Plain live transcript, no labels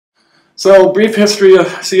So, brief history of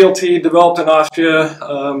CLT, developed in Austria.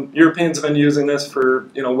 Europeans have been using this for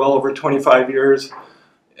well over 25 years.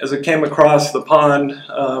 As it came across the pond,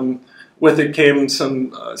 with it came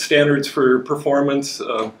some standards for performance.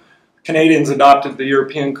 Canadians adopted the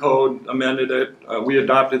European code, amended it. We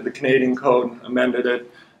adopted the Canadian code, amended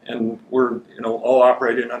it, and we're all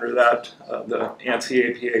operating under that, the ANSI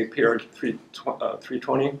APA PR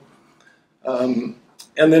 320.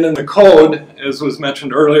 And then in the code, as was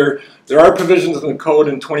mentioned earlier, there are provisions in the code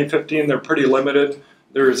in 2015. They're pretty limited.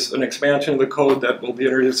 There's an expansion of the code that will be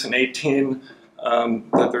introduced in 2018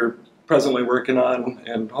 that they're presently working on,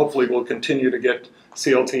 and hopefully we'll continue to get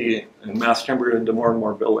CLT and mass timber into more and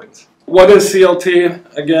more buildings. What is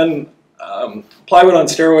CLT? Again, plywood on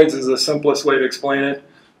steroids is the simplest way to explain it.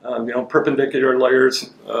 Perpendicular layers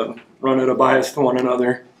run at a bias to one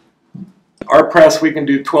another. Our press, we can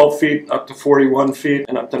do 12 feet up to 41 feet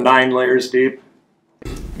and up to 9 layers deep.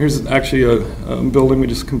 Here's actually a building we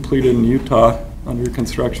just completed in Utah under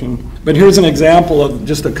construction. But here's an example of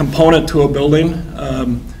just a component to a building.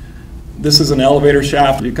 This is an elevator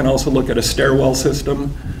shaft. You can also look at a stairwell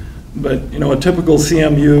system. But a typical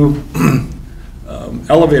CMU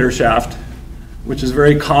elevator shaft, which is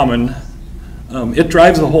very common, it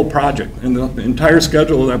drives the whole project. And the entire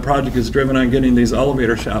schedule of that project is driven on getting these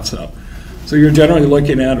elevator shafts up. So you're generally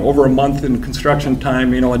looking at over a month in construction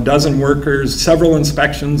time, a dozen workers, several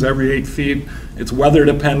inspections every 8 feet. It's weather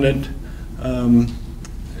dependent.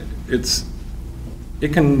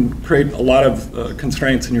 It can create a lot of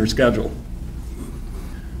constraints in your schedule.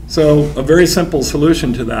 So a very simple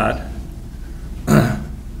solution to that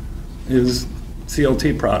is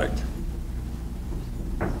CLT product.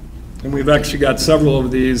 And we've actually got several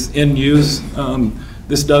of these in use.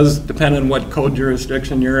 This does depend on what code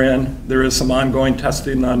jurisdiction you're in. There is some ongoing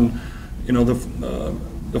testing on,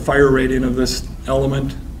 the fire rating of this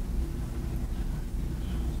element.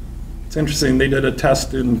 It's interesting, they did a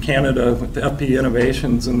test in Canada with the FP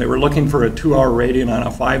Innovations, and they were looking for a 2-hour rating on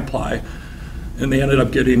a 5-ply, and they ended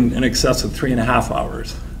up getting in excess of 3.5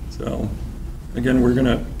 hours. So again, we're going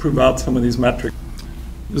to prove out some of these metrics.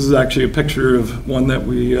 This is actually a picture of one that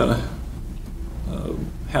we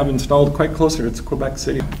have installed quite close here. It's Quebec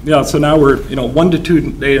City. Yeah, so now we're 1 to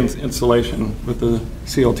 2 day installation with the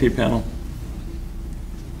CLT panel.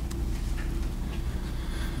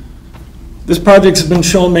 This project's been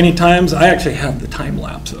shown many times. I actually have the time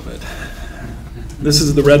lapse of it. This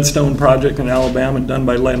is the Redstone project in Alabama done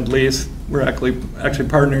by Lend-Lease. We're actually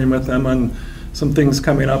partnering with them on some things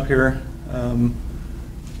coming up here.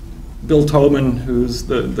 Bill Tobin, who's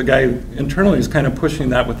the guy internally, is kind of pushing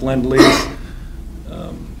that with Lend-Lease.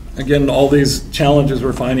 Again, all these challenges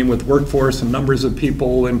we're finding with workforce and numbers of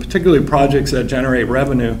people, and particularly projects that generate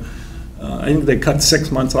revenue. I think they cut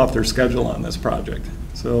 6 months off their schedule on this project.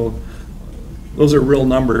 So those are real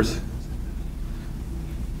numbers.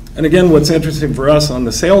 And again, what's interesting for us on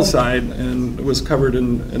the sales side, and it was covered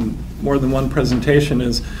in more than one presentation,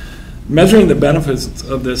 is measuring the benefits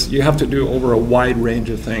of this. You have to do over a wide range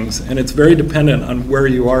of things, and it's very dependent on where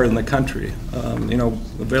you are in the country.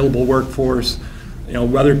 Available workforce,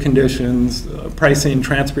 weather conditions, pricing,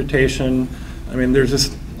 transportation. I mean, there's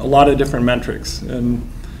just a lot of different metrics, and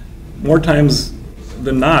more times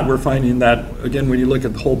than not, we're finding that, again, when you look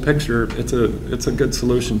at the whole picture, it's a good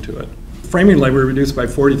solution to it. Framing labor reduced by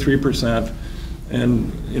 43%,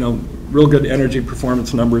 and real good energy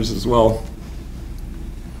performance numbers as well.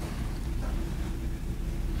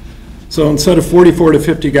 So instead of 44 to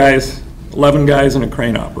 50 guys, 11 guys and a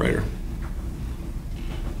crane operator.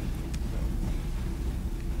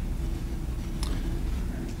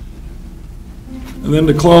 And then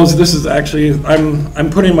to close, this is actually, I'm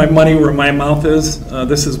putting my money where my mouth is.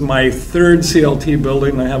 This is my 3rd CLT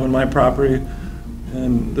building I have on my property.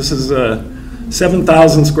 And this is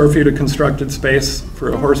 7,000 square feet of constructed space for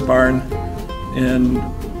a horse barn.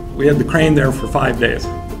 And we had the crane there for 5 days.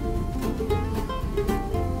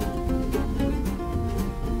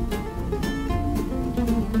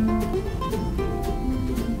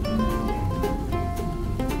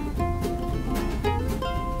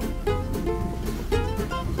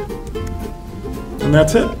 And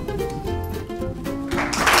that's it.